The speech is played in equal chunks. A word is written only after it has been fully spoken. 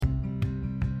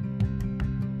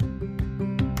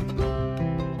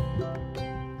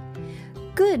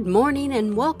Good morning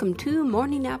and welcome to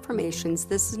Morning Affirmations.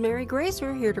 This is Mary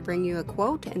Grazer here to bring you a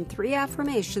quote and 3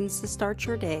 affirmations to start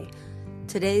your day.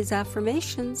 Today's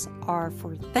affirmations are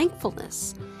for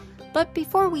thankfulness. But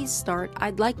before we start,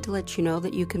 I'd like to let you know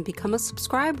that you can become a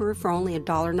subscriber for only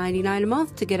 $1.99 a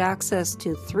month to get access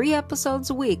to 3 episodes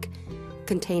a week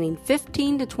containing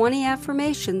 15 to 20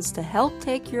 affirmations to help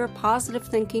take your positive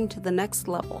thinking to the next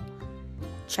level.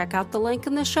 Check out the link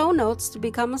in the show notes to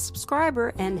become a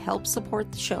subscriber and help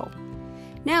support the show.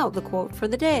 Now, the quote for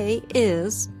the day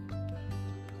is,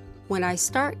 "When I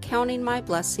start counting my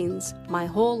blessings, my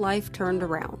whole life turned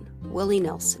around." Willie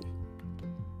Nelson.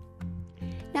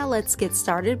 Now let's get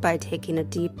started by taking a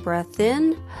deep breath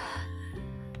in.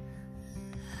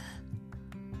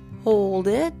 Hold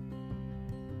it.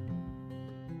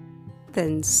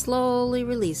 Then slowly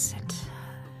release it.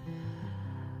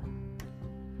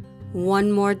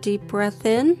 One more deep breath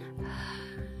in.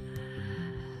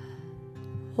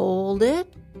 Hold it.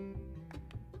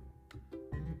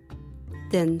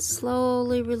 Then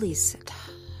slowly release it.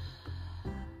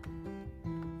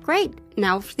 Great.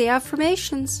 Now for the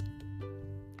affirmations.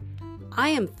 I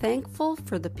am thankful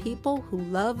for the people who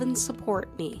love and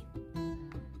support me.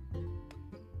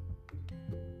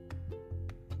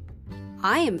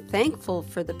 I am thankful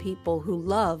for the people who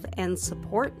love and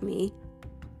support me.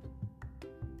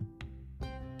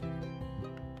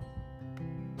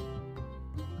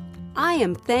 I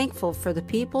am thankful for the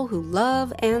people who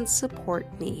love and support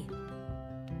me.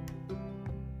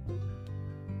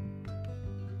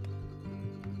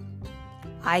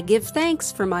 I give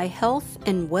thanks for my health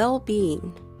and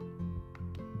well-being.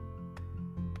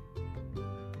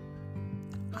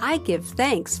 I give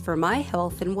thanks for my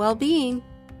health and well-being.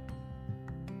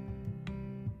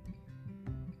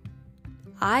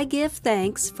 I give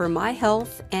thanks for my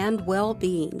health and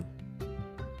well-being.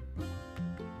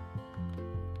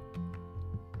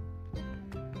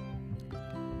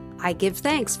 I give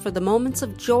thanks for the moments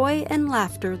of joy and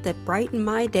laughter that brighten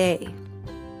my day.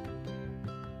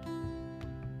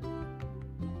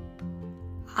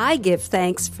 I give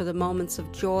thanks for the moments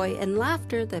of joy and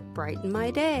laughter that brighten my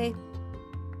day.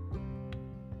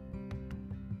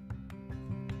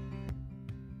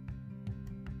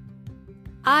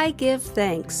 I give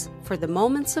thanks for the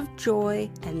moments of joy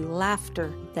and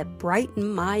laughter that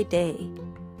brighten my day.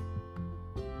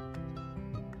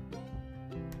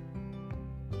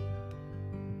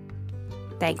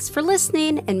 Thanks for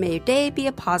listening, and may your day be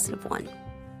a positive one.